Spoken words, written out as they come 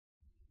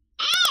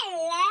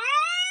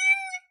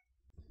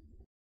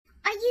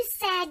you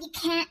sad you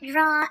can't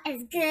draw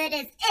as good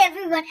as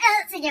everyone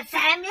else in your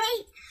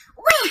family?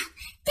 Well,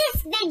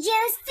 this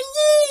video's for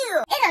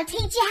you! It'll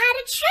teach you how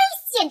to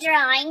trace your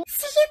drawing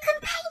so you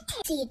can paint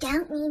it so you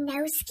don't need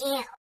no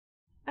skill.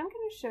 I'm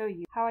going to show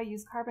you how I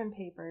use carbon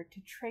paper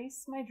to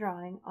trace my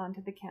drawing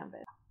onto the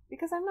canvas,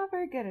 because I'm not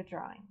very good at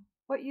drawing.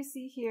 What you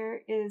see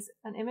here is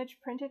an image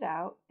printed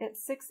out.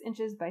 It's 6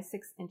 inches by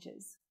 6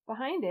 inches.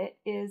 Behind it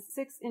is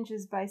 6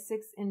 inches by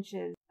 6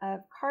 inches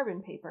of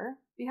carbon paper.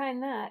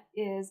 Behind that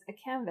is a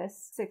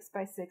canvas 6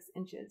 by 6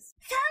 inches.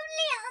 If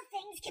only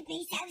all things could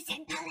be so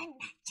simple and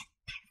match up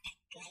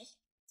perfectly.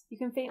 You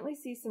can faintly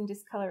see some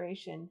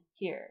discoloration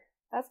here.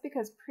 That's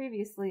because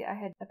previously I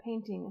had a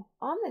painting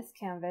on this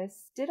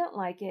canvas, didn't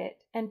like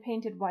it, and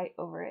painted white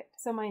over it.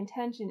 So my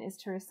intention is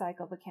to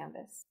recycle the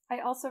canvas. I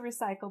also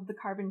recycled the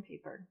carbon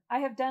paper. I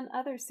have done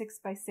other 6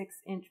 by 6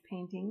 inch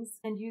paintings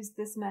and used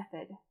this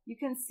method. You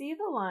can see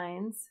the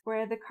lines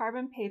where the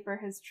carbon paper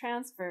has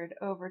transferred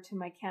over to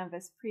my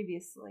canvas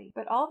previously,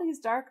 but all these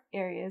dark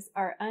areas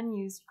are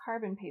unused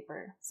carbon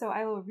paper, so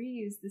I will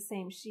reuse the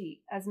same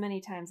sheet as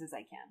many times as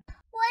I can.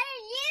 What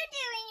are you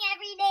doing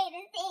every day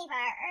to save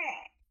our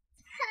Earth?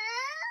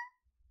 Huh?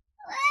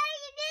 What are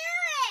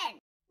you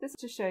doing? This is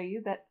to show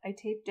you that I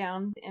tape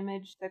down the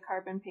image, the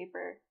carbon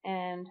paper,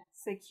 and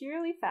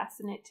securely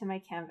fasten it to my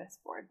canvas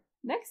board.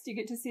 Next, you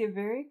get to see a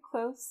very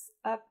close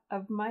up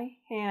of my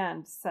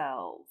hand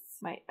cells,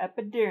 my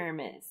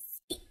epidermis.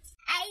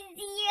 I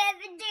see your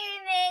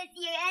epidermis.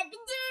 Your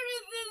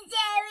epidermis is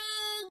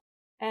showing.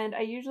 And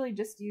I usually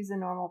just use a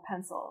normal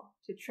pencil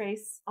to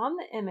trace on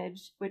the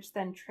image, which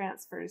then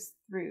transfers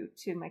through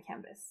to my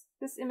canvas.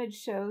 This image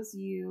shows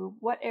you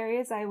what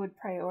areas I would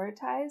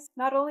prioritize.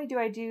 Not only do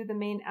I do the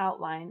main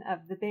outline of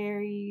the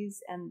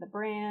berries and the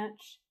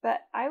branch, but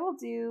I will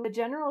do the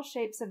general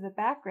shapes of the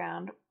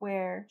background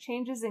where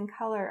changes in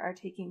color are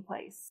taking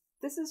place.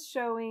 This is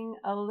showing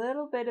a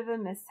little bit of a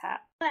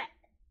mishap. What?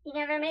 You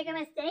never make a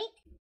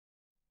mistake?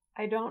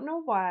 I don't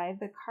know why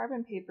the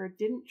carbon paper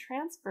didn't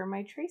transfer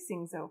my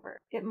tracings over.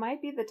 It might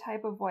be the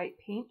type of white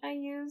paint I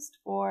used,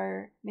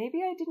 or maybe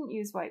I didn't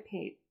use white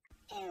paint.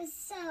 It was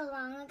so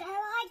long ago,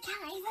 I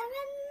can't even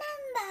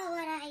remember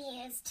what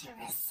I used to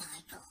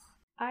recycle.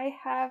 I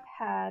have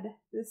had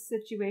this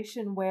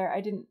situation where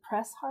I didn't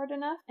press hard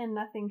enough and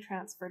nothing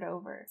transferred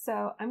over.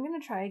 So I'm going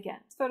to try again.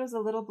 This photo's a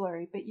little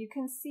blurry, but you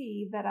can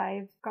see that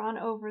I've gone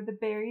over the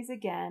berries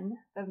again.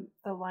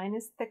 The line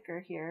is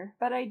thicker here,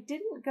 but I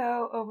didn't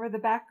go over the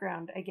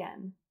background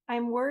again.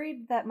 I'm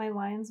worried that my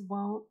lines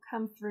won't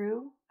come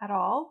through at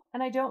all,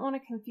 and I don't want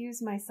to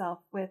confuse myself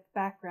with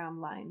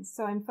background lines,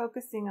 so I'm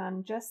focusing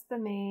on just the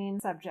main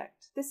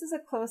subject. This is a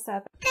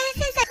close-up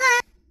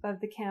of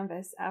the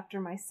canvas after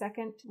my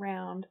second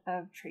round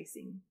of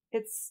tracing.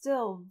 It's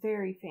still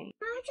very faint.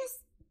 I'll just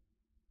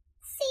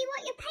see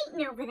what you're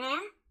painting over there.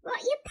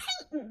 What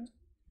you're painting.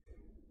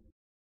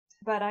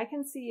 But I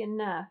can see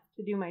enough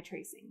to do my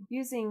tracing.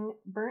 Using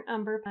burnt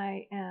umber,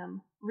 I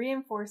am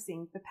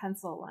reinforcing the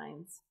pencil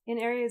lines. In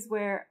areas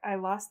where I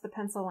lost the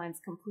pencil lines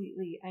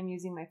completely, I'm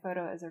using my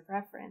photo as a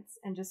reference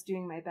and just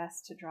doing my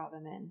best to draw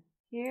them in.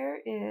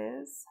 Here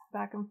is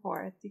back and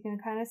forth. You can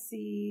kind of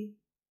see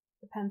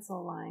the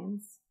pencil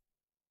lines.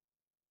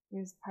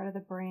 Here's part of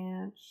the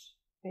branch,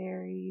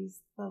 berries,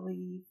 the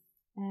leaf,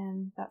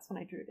 and that's when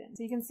I drew it in.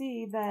 So you can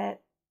see that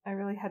I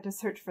really had to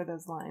search for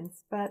those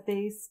lines, but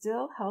they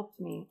still helped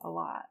me a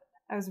lot.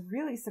 I was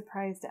really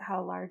surprised at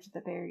how large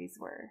the berries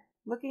were.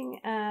 Looking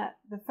at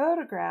the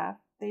photograph,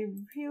 they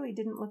really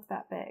didn't look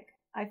that big.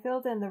 I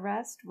filled in the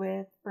rest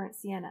with burnt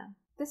sienna.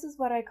 This is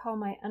what I call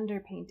my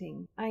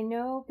underpainting. I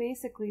know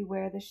basically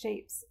where the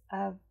shapes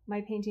of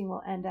my painting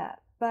will end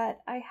up,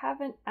 but I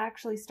haven't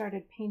actually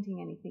started painting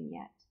anything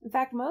yet. In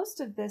fact,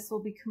 most of this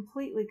will be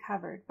completely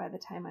covered by the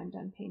time I'm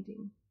done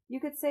painting. You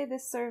could say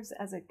this serves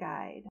as a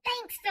guide.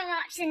 Thanks for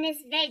watching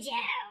this video.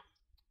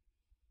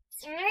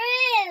 It's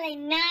really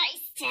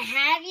nice to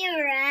have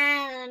you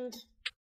around.